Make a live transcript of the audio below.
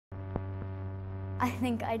I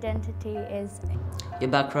think identity is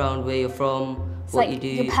your background, where you're from, it's what like you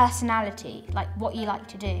do. your personality, like what you like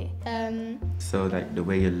to do. So like the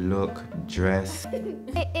way you look, dress.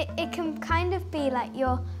 It can kind of be like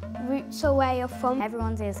your roots or where you're from.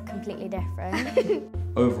 Everyone's is completely different.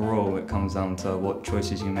 Overall, it comes down to what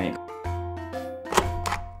choices you make.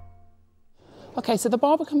 Okay, so the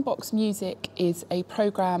Barbican Box Music is a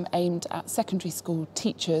programme aimed at secondary school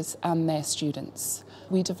teachers and their students.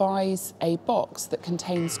 We devise a box that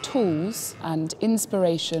contains tools and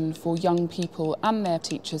inspiration for young people and their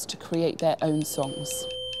teachers to create their own songs.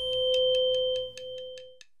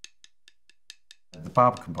 The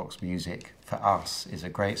Barbican Box Music, for us, is a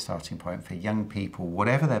great starting point for young people,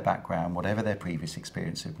 whatever their background, whatever their previous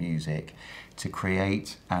experience of music, to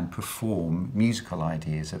create and perform musical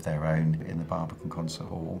ideas of their own in the Barbican Concert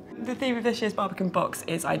Hall. The theme of this year's Barbican Box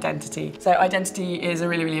is identity. So identity is a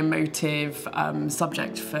really, really emotive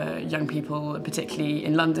subject for young people, particularly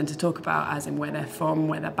in London, to talk about, as in where they're from,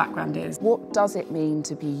 where their background is. What does it mean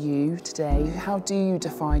to be you today? How do you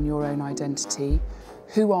define your own identity?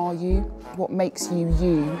 Who are you? What makes you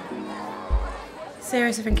you?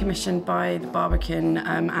 Series have been commissioned by the Barbican,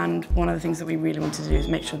 and one of the things that we really want to do is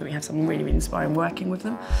make sure that we have someone really, really inspiring working with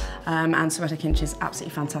them. And Soweto Kinch is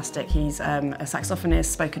absolutely fantastic. He's a saxophonist,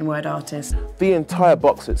 spoken word artist. The entire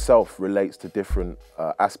box itself relates to different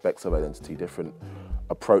aspects of identity, different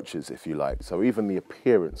approaches, if you like. So even the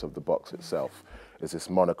appearance of the box itself is this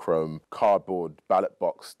monochrome cardboard ballot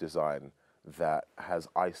box design that has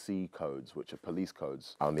IC codes, which are police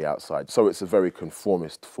codes, on the outside. So it's a very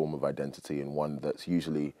conformist form of identity, and one that's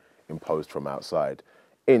usually imposed from outside.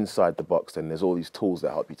 Inside the box, then, there's all these tools that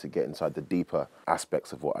help you to get inside the deeper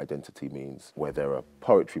aspects of what identity means, where there are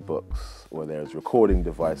poetry books, where there's recording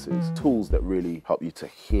devices, tools that really help you to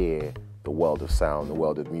hear the world of sound, the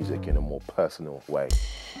world of music in a more personal way.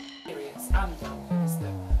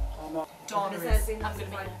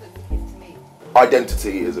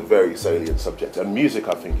 Identity is a very salient subject, and music,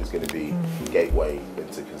 I think, is going to be a gateway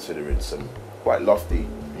into considering some quite lofty,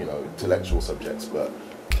 intellectual subjects, but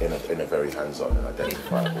in a very hands-on and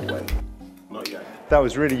identifiable way. Not yet. That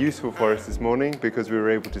was really useful for us this morning because we were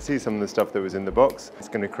able to see some of the stuff that was in the box. It's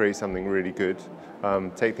going to create something really good,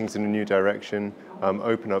 take things in a new direction,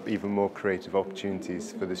 open up even more creative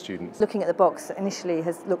opportunities for the students. Looking at the box initially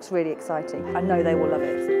looks really exciting. I know they will love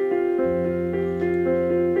it.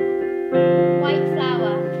 White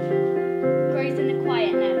flower grows in the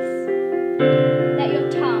quietness. Let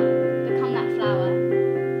your tongue become that flower.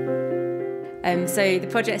 So the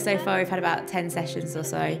project so far, we've had about 10 sessions or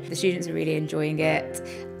so. The students are really enjoying it.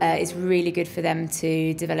 It's really good for them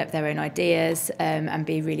to develop their own ideas and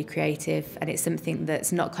be really creative, and it's something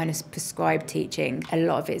that's not kind of prescribed teaching. A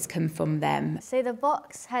lot of it's come from them. So the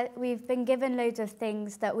box, we've been given loads of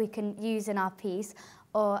things that we can use in our piece,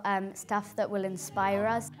 or stuff that will inspire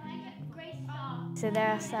us. So there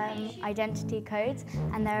are some identity codes,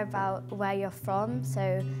 and they're about where you're from.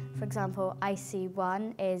 So, for example,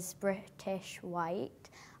 IC1 is British white,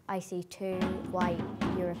 IC2 white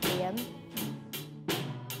European.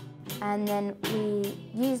 And then we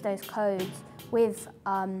use those codes with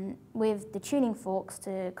the tuning forks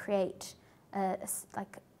to create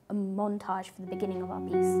like a montage for the beginning of our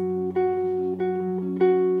piece.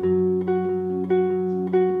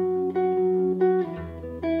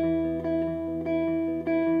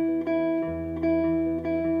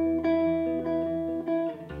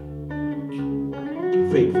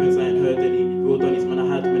 Fake friends, I ain't heard any. Real Donnies, man,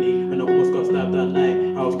 I had many. When I almost got stabbed that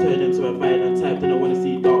night, I was turned into a violent type, then I want to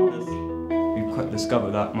see darkness. We've quite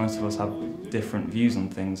discovered that most of us have different views on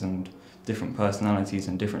things and different personalities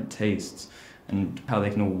and different tastes, and how they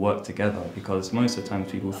can all work together, because most of the time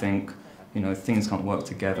people think, things can't work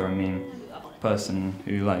together. I mean, a person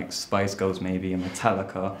who likes Spice Girls maybe and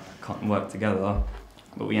Metallica can't work together,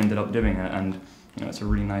 but we ended up doing it, and it's a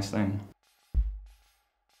really nice thing.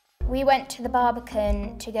 We went to the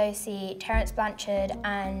Barbican to go see Terence Blanchard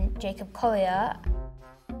and Jacob Collier.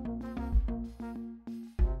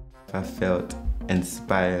 I felt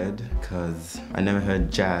inspired because I never heard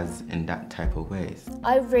jazz in that type of way.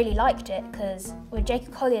 I really liked it because with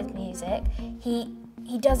Jacob Collier's music, he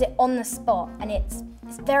does it on the spot, and it's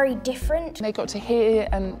very different. They got to hear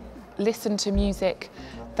and listen to music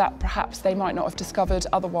that perhaps they might not have discovered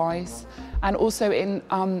otherwise, and also it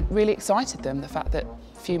really excited them, the fact that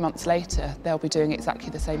a few months later they'll be doing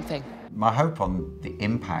exactly the same thing. My hope on the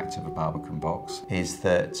impact of a Barbican Box is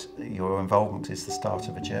that your involvement is the start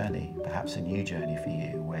of a journey, perhaps a new journey for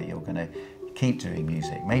you, where you're going to keep doing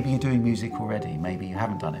music. Maybe you're doing music already, maybe you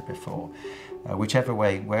haven't done it before. Whichever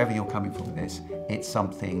way, wherever you're coming from with this, it's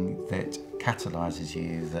something that catalyses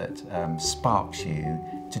you, that sparks you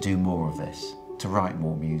to do more of this, to write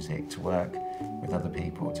more music, to work with other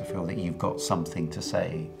people, to feel that you've got something to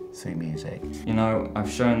say through music. You know,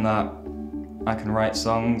 I've shown that I can write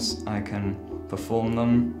songs, I can perform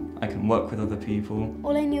them, I can work with other people.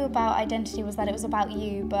 All I knew about identity was that it was about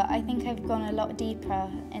you, but I think I've gone a lot deeper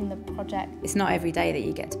in the project. It's not every day that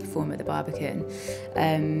you get to perform at the Barbican.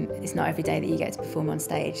 It's not every day that you get to perform on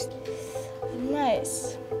stage.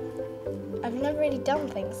 Nice. I've never really done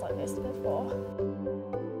things like this before.